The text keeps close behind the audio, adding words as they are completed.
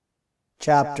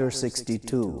Chapter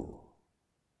 62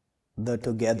 The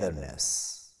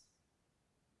Togetherness.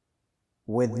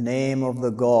 With name of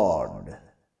the God,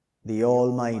 the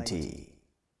Almighty,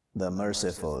 the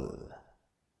Merciful.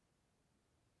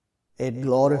 It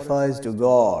glorifies to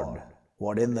God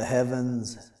what in the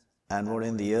heavens and what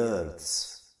in the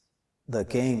earths, the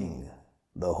King,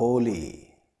 the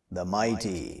Holy, the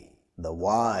Mighty, the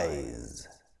Wise.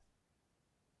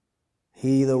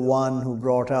 He the one who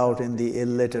brought out in the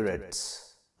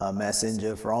illiterates a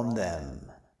messenger from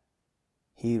them.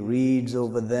 He reads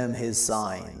over them his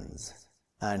signs,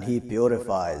 and he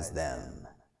purifies them,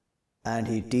 and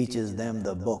he teaches them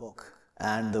the book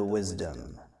and the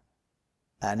wisdom.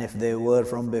 And if they were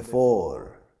from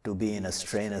before to be in a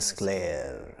strainous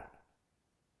clear,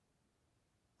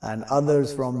 and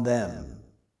others from them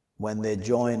when they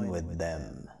join with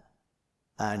them,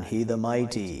 and he the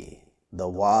mighty, the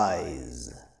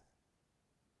wise.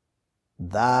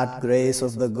 That grace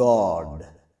of the God,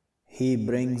 he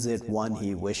brings it one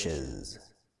he wishes,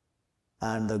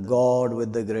 and the God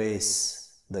with the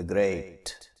grace, the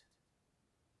great.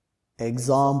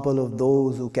 Example of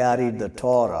those who carried the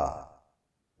Torah,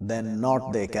 then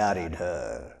not they carried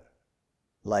her.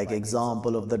 Like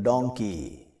example of the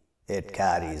donkey, it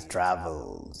carries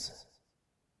travels.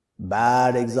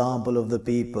 Bad example of the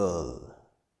people,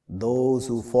 those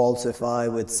who falsify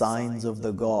with signs of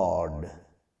the God,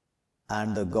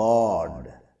 and the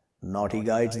God, not he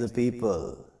guides the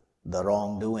people, the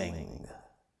wrongdoing.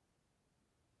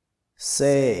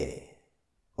 Say,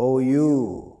 O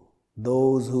you,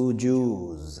 those who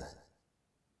Jews,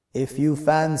 if you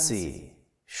fancy,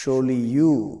 surely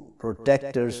you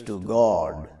protectors to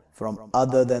God from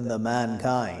other than the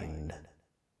mankind,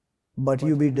 but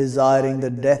you be desiring the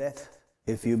death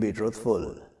if you be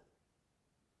truthful.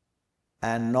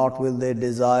 And not will they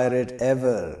desire it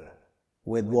ever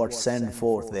with what send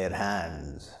forth their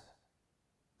hands,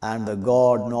 and the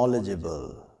God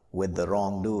knowledgeable with the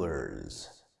wrongdoers.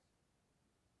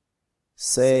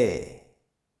 Say,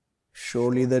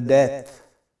 surely the death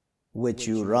which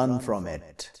you run from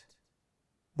it,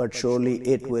 but surely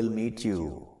it will meet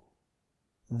you.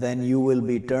 Then you will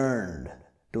be turned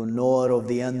to knower of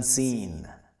the unseen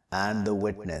and the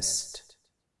witnessed.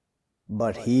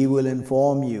 But he will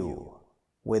inform you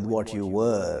with what you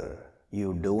were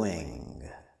doing.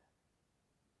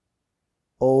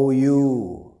 O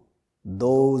you,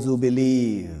 those who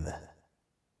believe,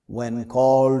 when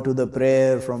called to the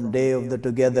prayer from day of the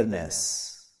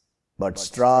togetherness, but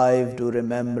strive to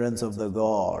remembrance of the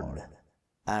God,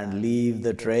 and leave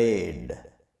the trade,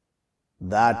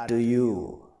 that to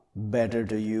you, better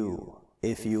to you,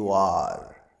 if you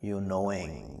are, you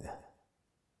knowing.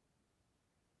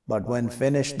 But when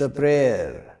finished the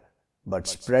prayer, but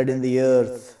spread in the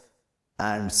earth,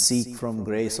 and seek from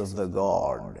grace of the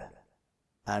God,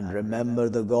 and remember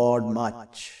the God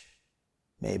much,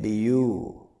 maybe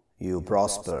you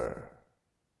prosper.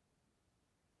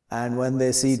 And when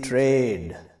they see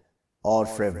trade or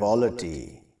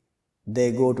frivolity,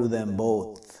 they go to them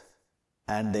both,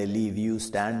 and they leave you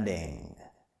standing.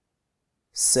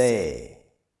 Say,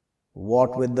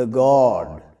 what with the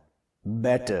God,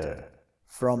 better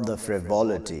from the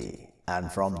frivolity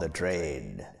and from the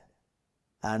trade,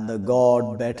 and the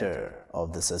God better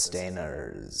of the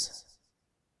sustainers.